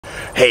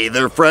Hey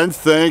there friends,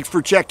 thanks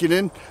for checking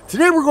in.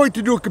 Today we're going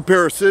to do a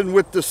comparison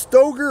with the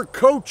Stoeger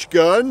coach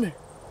gun.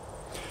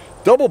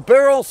 Double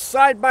barrel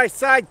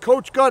side-by-side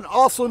coach gun,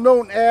 also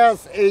known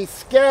as a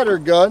scatter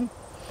gun,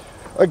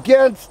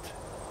 against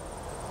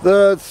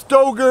the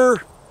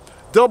Stoeger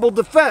double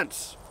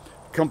defense.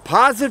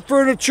 Composite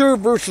furniture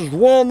versus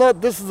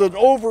walnut. This is an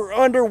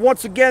over-under.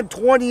 Once again,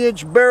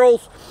 20-inch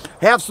barrels.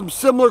 Have some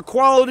similar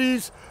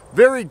qualities,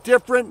 very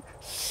different.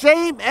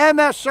 Same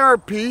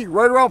MSRP,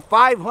 right around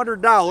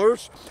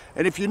 $500.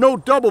 And if you know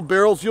double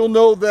barrels, you'll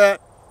know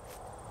that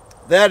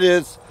that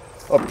is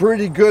a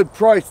pretty good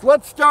price.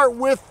 Let's start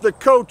with the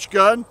coach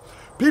gun.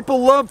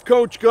 People love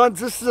coach guns.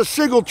 This is a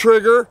single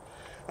trigger.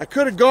 I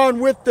could have gone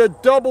with the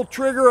double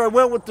trigger. I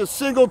went with the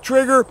single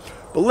trigger.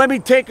 But let me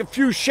take a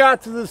few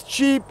shots of this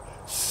cheap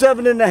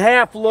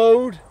 7.5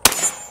 load.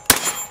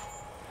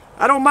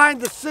 I don't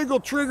mind the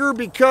single trigger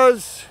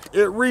because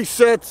it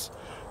resets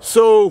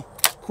so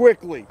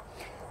quickly.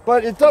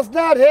 But it does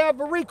not have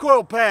a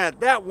recoil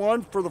pad. That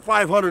one for the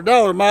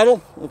 $500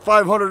 model, the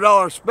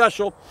 $500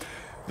 special.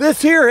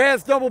 This here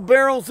has double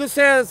barrels. This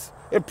has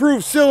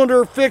improved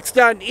cylinder fixed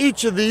on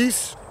each of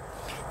these.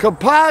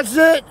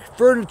 Composite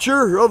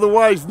furniture,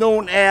 otherwise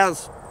known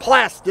as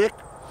plastic.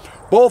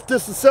 Both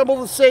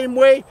disassembled the same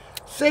way.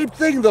 Same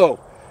thing though.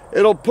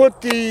 It'll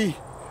put the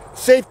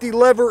safety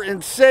lever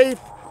in safe.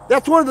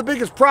 That's one of the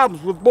biggest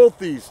problems with both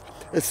these.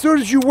 As soon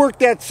as you work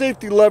that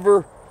safety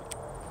lever,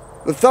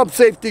 the thumb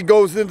safety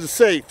goes into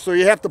safe, so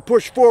you have to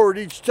push forward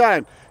each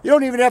time. You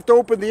don't even have to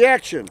open the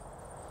action.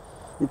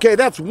 Okay,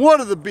 that's one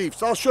of the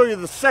beefs. I'll show you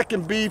the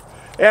second beef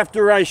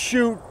after I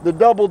shoot the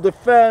double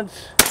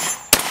defense.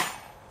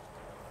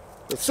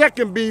 The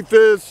second beef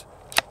is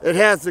it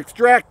has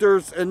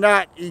extractors and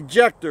not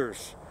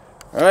ejectors.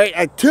 All right,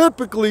 I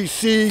typically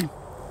see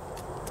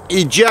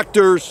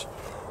ejectors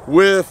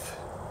with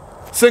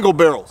single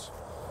barrels,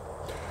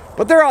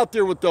 but they're out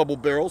there with double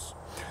barrels.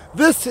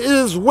 This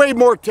is way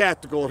more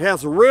tactical. It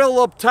has a rail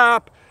up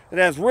top. It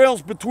has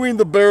rails between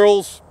the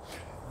barrels.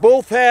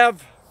 Both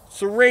have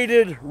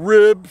serrated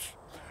ribs.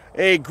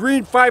 A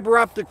green fiber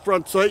optic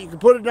front sight. You can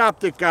put an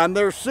optic on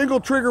there. Single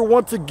trigger,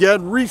 once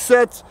again,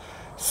 resets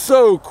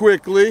so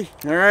quickly.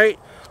 All right,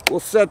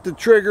 we'll set the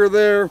trigger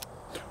there.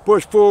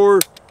 Push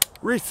forward.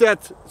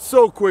 Resets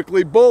so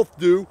quickly. Both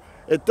do.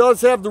 It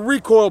does have the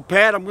recoil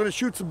pad. I'm going to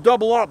shoot some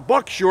double aught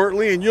buck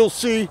shortly, and you'll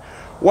see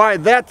why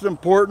that's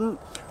important.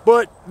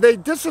 But they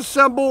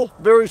disassemble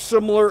very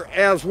similar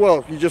as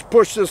well. You just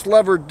push this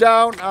lever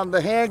down on the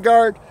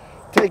handguard,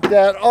 take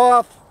that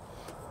off,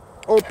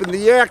 open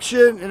the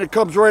action, and it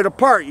comes right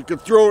apart. You can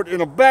throw it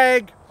in a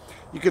bag.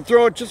 You can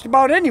throw it just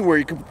about anywhere.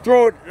 You can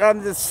throw it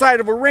on the side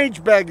of a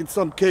range bag in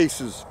some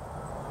cases.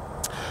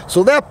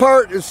 So that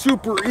part is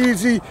super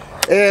easy,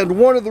 and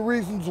one of the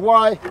reasons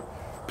why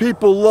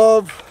people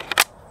love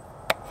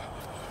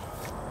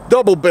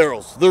double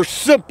barrels. They're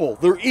simple,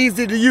 they're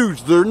easy to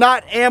use, they're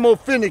not ammo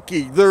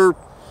finicky, they're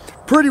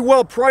pretty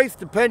well priced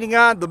depending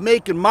on the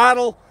make and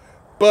model,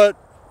 but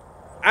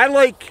I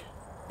like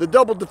the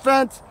double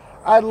defense,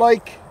 I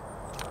like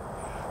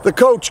the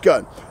coach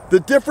gun. The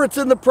difference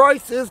in the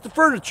price is the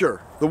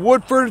furniture, the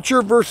wood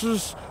furniture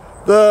versus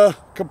the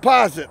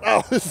composite.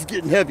 Oh, this is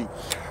getting heavy.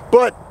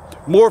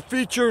 But more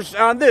features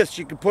on this.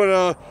 You can put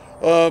a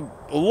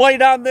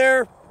light on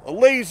there, a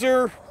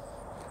laser.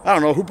 I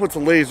don't know, who puts a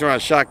laser on a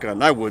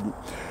shotgun? I wouldn't.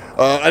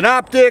 An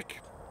optic,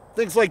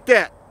 things like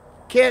that.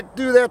 Can't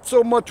do that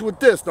so much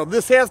with this. Now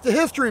this has the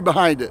history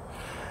behind it.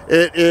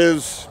 It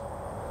is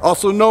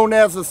also known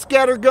as a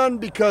scatter gun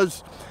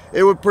because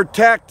it would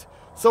protect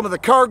some of the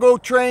cargo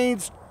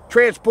trains,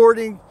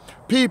 transporting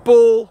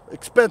people,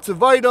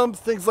 expensive items,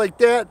 things like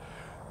that.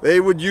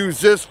 They would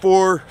use this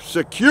for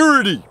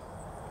security.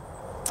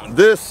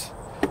 This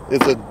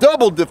is a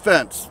double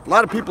defense. A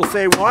lot of people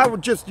say, well, I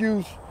would just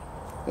use,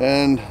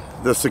 and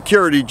the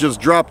security just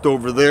dropped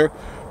over there,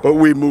 but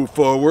we move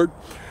forward.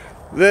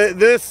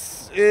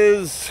 This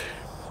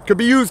could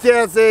be used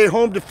as a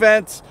home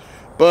defense,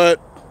 but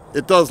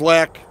it does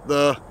lack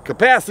the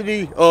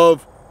capacity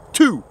of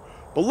 2.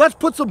 But let's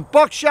put some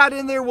buckshot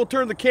in there. We'll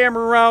turn the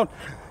camera around.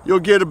 You'll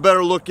get a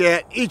better look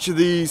at each of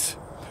these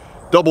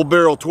double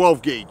barrel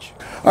 12 gauge.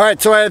 All right,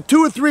 so I have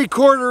 2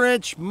 3/4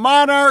 inch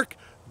Monarch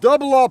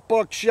double aught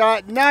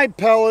buckshot, 9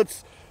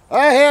 pellets.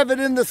 I have it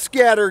in the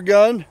scatter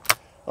gun,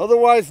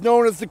 otherwise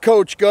known as the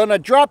coach gun. I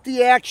drop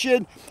the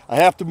action. I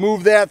have to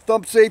move that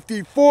thumb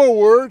safety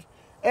forward.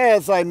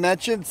 As I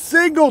mentioned,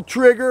 single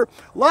trigger.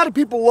 A lot of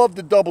people love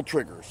the double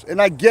triggers,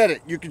 and I get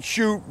it. You can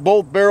shoot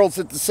both barrels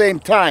at the same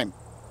time.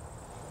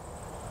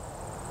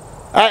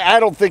 I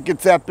don't think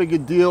it's that big a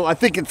deal. I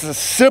think it's a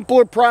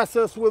simpler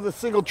process with a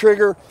single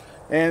trigger,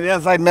 and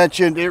as I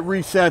mentioned, it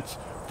resets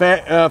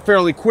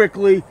fairly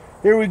quickly.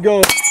 Here we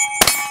go.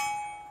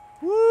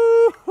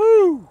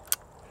 Woo-hoo!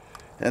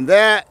 And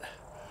that,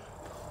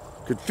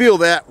 could feel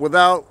that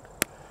without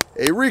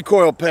a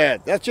recoil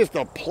pad. That's just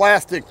a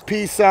plastic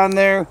piece on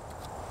there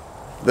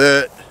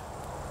that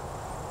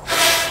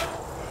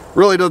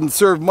really doesn't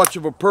serve much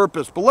of a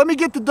purpose. But let me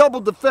get the double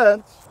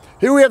defense.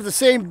 Here we have the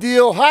same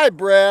deal, high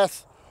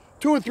brass,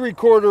 2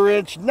 3/4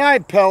 inch,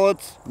 9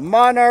 pellets,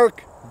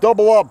 Monarch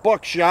double up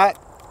buckshot.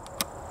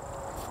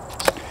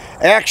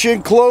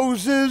 Action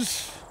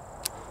closes.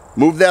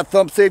 Move that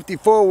thumb safety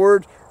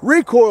forward.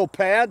 Recoil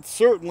pad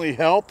certainly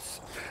helps.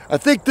 I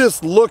think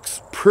this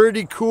looks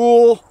pretty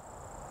cool.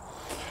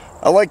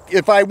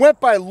 If I went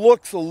by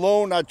looks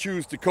alone, I'd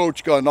choose the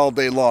Coach gun all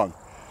day long.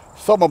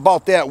 Something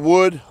about that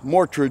wood,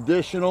 more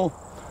traditional.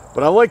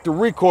 But I like the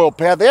recoil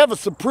pad. They have a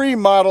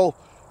Supreme model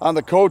on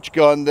the Coach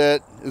gun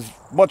that is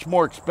much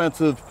more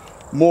expensive,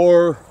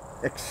 more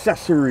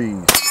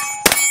accessories.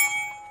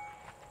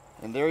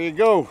 And there you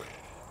go.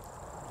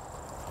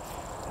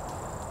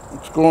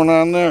 What's going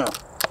on there?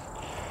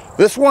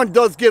 This one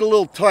does get a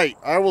little tight,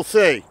 I will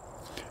say.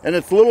 And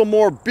it's a little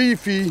more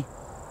beefy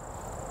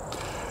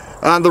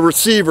on the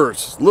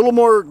receivers. A little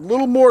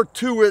more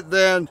to it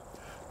than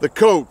the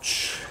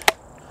Coach.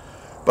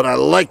 But I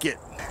like it.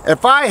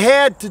 If I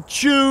had to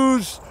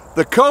choose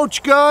the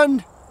Coach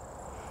gun,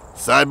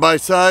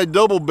 side-by-side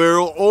double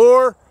barrel,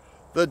 or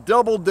the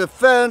double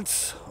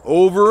defense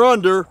over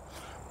under,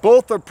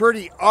 both are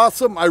pretty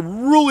awesome. I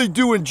really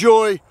do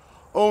enjoy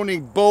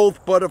owning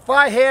both, but if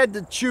I had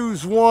to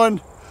choose one,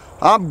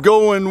 I'm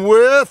going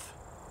with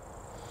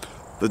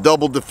the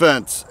double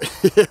defense.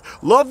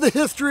 Love the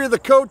history of the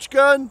Coach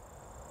gun,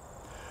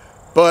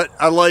 but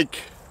I like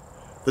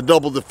the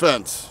double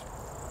defense.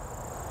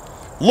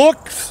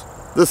 Looks,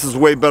 this is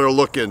way better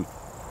looking.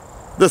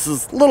 This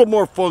is a little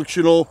more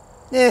functional,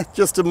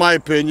 just in my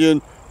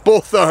opinion.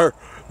 Both are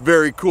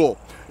very cool.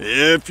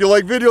 If you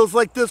like videos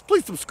like this,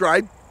 please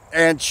subscribe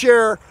and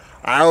share.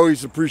 I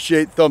always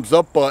appreciate thumbs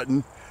up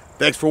button.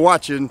 Thanks for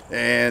watching,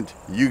 and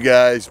you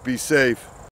guys be safe.